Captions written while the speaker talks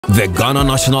The Ghana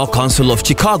National Council of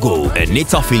Chicago and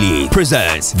its affiliate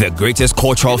presents the greatest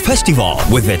cultural festival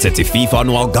with the 35th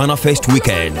Annual GhanaFest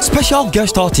weekend. Special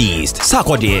guest artist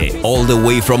Sarkodie, all the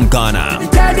way from Ghana.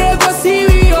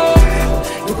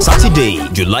 Saturday,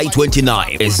 July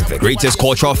 29 is the greatest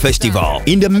cultural festival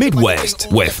in the Midwest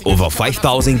with over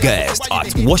 5,000 guests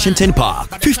at Washington Park,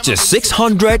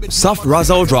 5600 South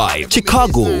Russell Drive,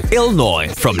 Chicago,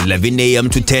 Illinois from 11 a.m.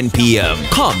 to 10 p.m.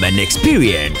 Come and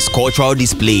experience cultural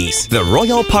displays, the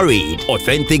Royal Parade,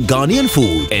 authentic Ghanaian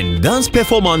food and dance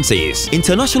performances,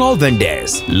 international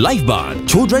vendors, live band,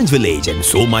 children's village and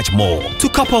so much more. To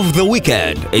cap off the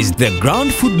weekend is the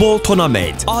Grand Football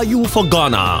Tournament. Are you for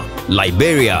Ghana,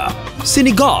 Liberia,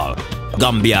 Senegal,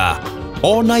 Gambia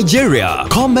or Nigeria?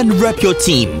 Come and rep your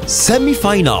team.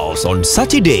 Semi-finals on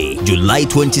Saturday, July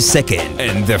 22nd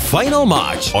and the final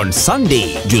match on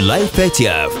Sunday, July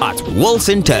 30th at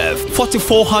Wilson Turf,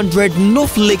 4400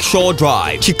 North Lakeshore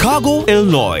Drive, Chicago,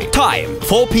 Illinois. Time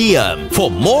 4 p.m. For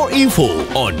more info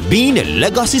on being a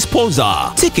legacy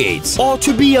sponsor, tickets or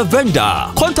to be a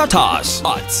vendor, contact us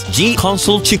at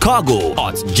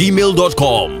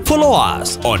gcouncilchicago@gmail.com. Follow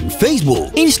us on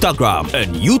Facebook, Instagram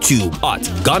and YouTube at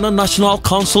Ghana National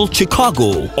Council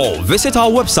Chicago or visit our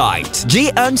website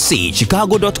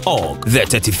gnchicago.org. The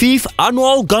 35th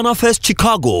Annual GhanaFest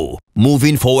Chicago,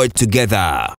 moving forward together.